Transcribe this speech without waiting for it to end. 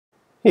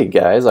Hey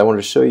guys, I wanted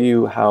to show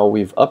you how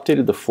we've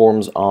updated the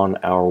forms on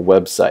our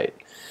website.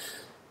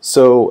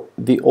 So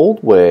the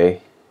old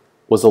way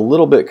was a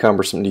little bit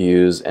cumbersome to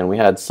use, and we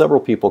had several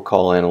people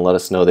call in and let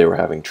us know they were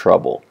having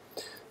trouble.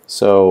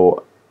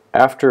 So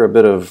after a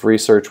bit of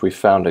research, we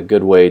found a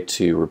good way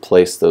to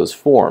replace those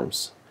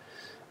forms.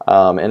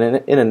 And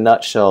in a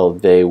nutshell,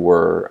 they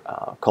were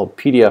called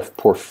PDF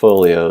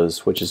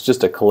portfolios, which is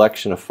just a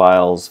collection of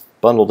files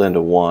bundled into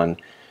one.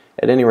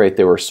 At any rate,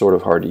 they were sort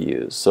of hard to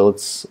use. So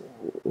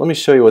let me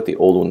show you what the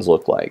old ones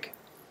look like.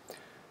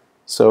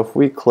 So if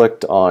we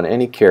clicked on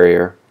any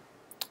carrier,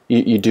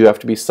 you do have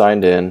to be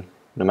signed in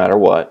no matter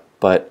what,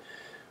 but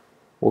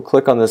we'll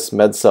click on this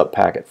MedSup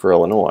packet for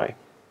Illinois.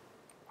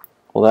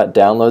 Well, that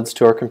downloads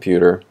to our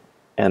computer,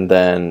 and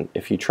then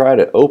if you try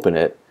to open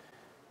it,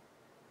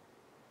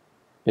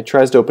 it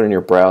tries to open in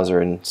your browser,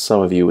 and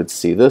some of you would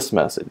see this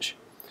message.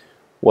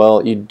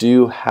 Well, you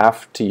do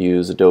have to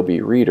use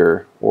Adobe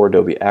Reader or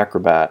Adobe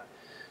Acrobat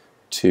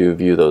to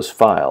view those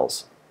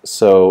files.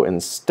 So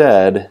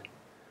instead,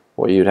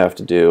 what you'd have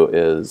to do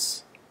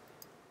is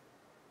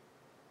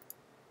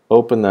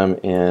open them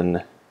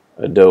in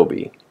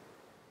Adobe.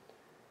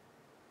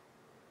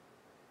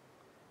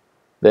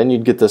 Then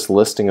you'd get this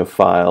listing of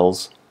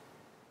files,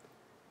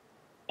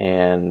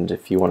 and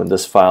if you wanted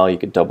this file, you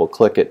could double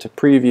click it to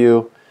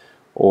preview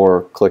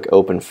or click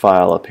Open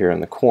File up here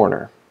in the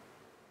corner.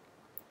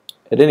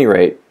 At any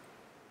rate,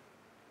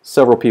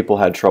 several people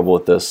had trouble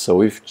with this, so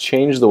we've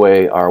changed the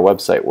way our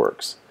website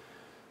works.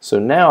 So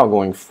now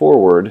going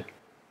forward,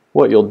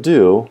 what you'll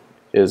do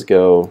is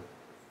go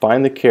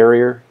find the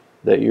carrier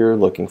that you're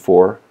looking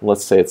for.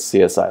 Let's say it's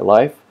CSI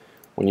Life.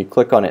 When you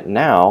click on it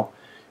now,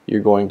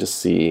 you're going to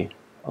see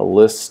a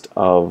list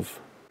of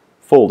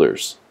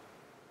folders,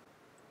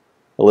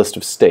 a list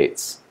of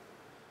states.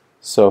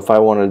 So if I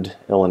wanted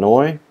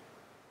Illinois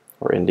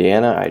or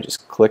Indiana, I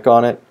just click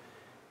on it.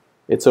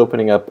 It's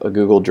opening up a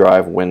Google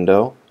Drive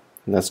window,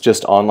 and that's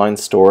just online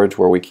storage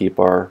where we keep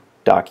our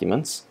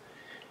documents.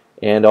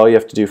 And all you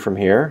have to do from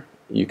here,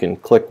 you can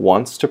click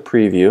once to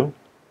preview,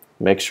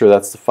 make sure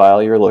that's the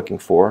file you're looking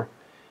for,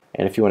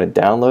 and if you want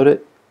to download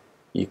it,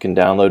 you can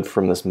download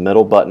from this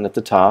middle button at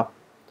the top,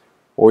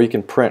 or you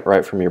can print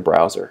right from your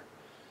browser.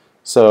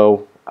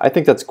 So I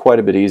think that's quite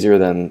a bit easier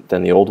than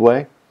the old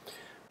way.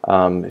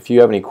 If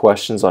you have any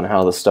questions on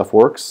how this stuff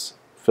works,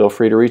 feel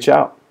free to reach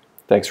out.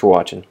 Thanks for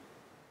watching.